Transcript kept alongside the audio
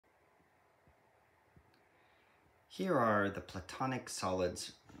here are the Platonic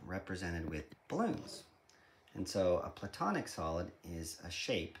solids represented with balloons. And so a Platonic solid is a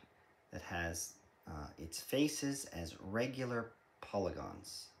shape that has its faces as regular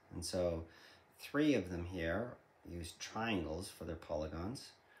polygons. And so 3 of them here use triangles for their polygons.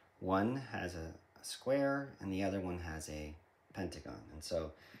 One has a square and the other one has a pentagon. And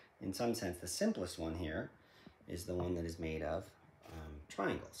so in some sense, the simplest one here is the one that is made of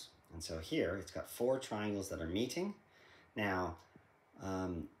triangles. And so here it's got 4 triangles that are meeting. Now,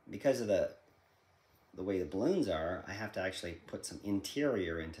 because of the way the balloons are, I have to actually put some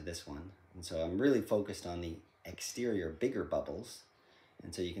interior into this one. And so I'm really focused on the exterior bigger bubbles.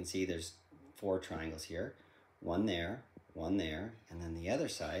 And so you can see there's 4 triangles here, one there, and then the other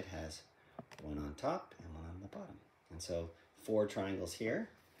side has one on top and one on the bottom. And so 4 triangles here.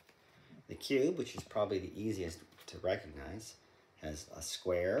 The cube, which is probably the easiest to recognize, has a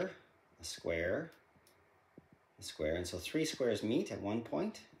square, a square, a square. And so 3 squares meet at one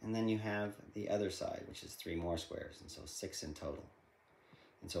point, and then you have the other side, which is 3 more squares, and so 6 in total.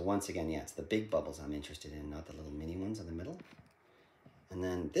 And so once again, yeah, it's the big bubbles I'm interested in, not the little mini ones in the middle. And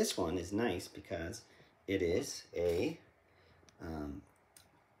then this one is nice because it is a,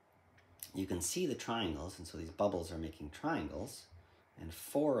 you can see the triangles, and so these bubbles are making triangles, and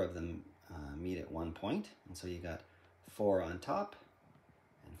 4 of them meet at one point, and so you got 4 on top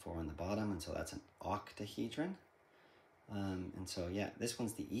and 4 on the bottom, and so that's an octahedron. And so yeah, this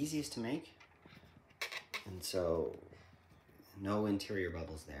one's the easiest to make, and so no interior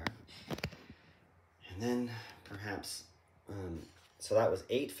bubbles there. And then perhaps, so that was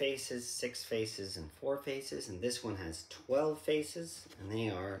 8 faces, 6 faces, and 4 faces, and this one has 12 faces, and they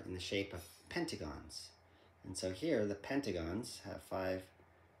are in the shape of pentagons. And so here the pentagons have 5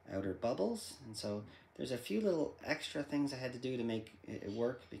 outer bubbles, and so there's a few little extra things I had to do to make it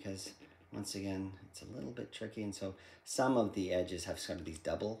work, because once again it's a little bit tricky, and so some of the edges have sort of these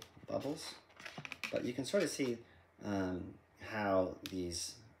double bubbles, but you can sort of see how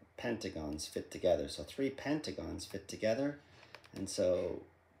these pentagons fit together. So 3 pentagons fit together, and so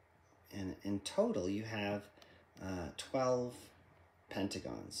in total you have 12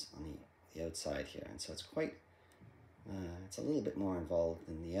 pentagons on the outside here, and so it's quite it's a little bit more involved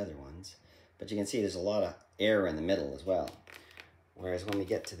than the other ones, but you can see there's a lot of air in the middle as well. Whereas when we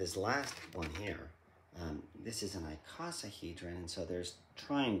get to this last one here, this is an icosahedron, and so there's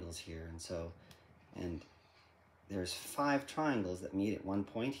triangles here, and there's 5 triangles that meet at one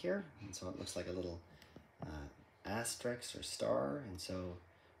point here, and so it looks like a little asterisk or star, and so,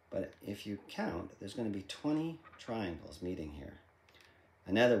 but if you count, there's going to be 20 triangles meeting here.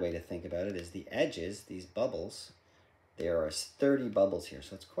 Another way to think about it is the edges, these bubbles, there are 30 bubbles here,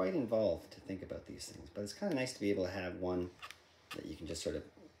 so it's quite involved to think about these things, but it's kind of nice to be able to have one that you can just sort of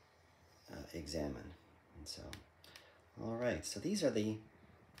examine. And so, all right, so these are the,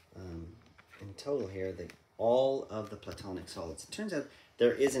 in total here, all of the Platonic solids. It turns out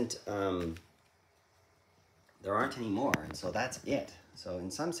there aren't any more, and so that's it. So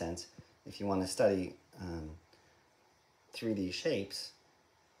in some sense, if you want to study 3D shapes,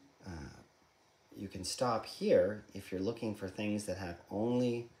 you can stop here if you're looking for things that have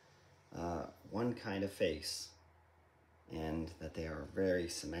only one kind of face and that they are very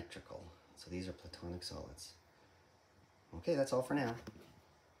symmetrical. So these are Platonic solids. Okay, that's all for now.